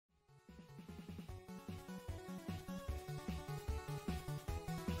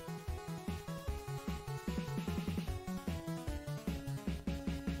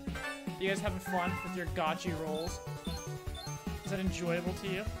You guys having fun with your gotchi rolls? Is that enjoyable to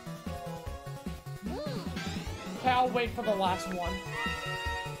you? Okay, I'll wait for the last one.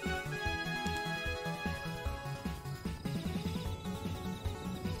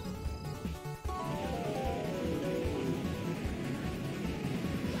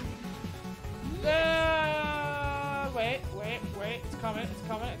 Wait. It's coming.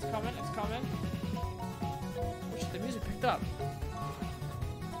 Oh shit, the music picked up.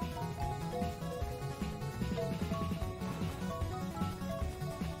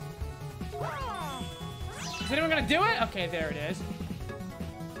 Is anyone gonna do it? Okay, there it is.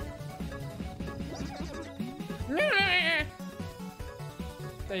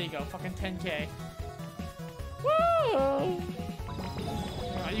 There you go, fucking 10K. Woo!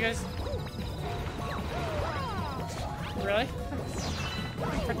 You guys... Really?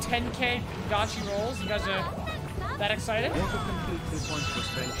 For 10K gachi rolls? You guys are that excited? It was a completely pointless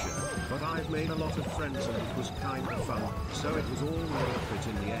venture, but I've made a lot of friends and it was kind of fun, so it was all worth it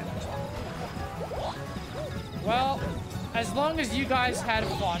in the end. Well, as long as you guys had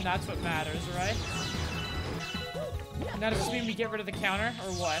fun, that's what matters, right? Now does this mean we get rid of the counter,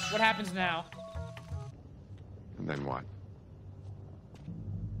 or what? What happens now? And then what?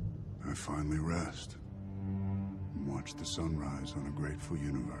 I finally rest. And watch the sunrise on a grateful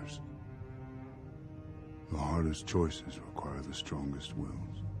universe. The hardest choices require the strongest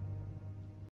wills.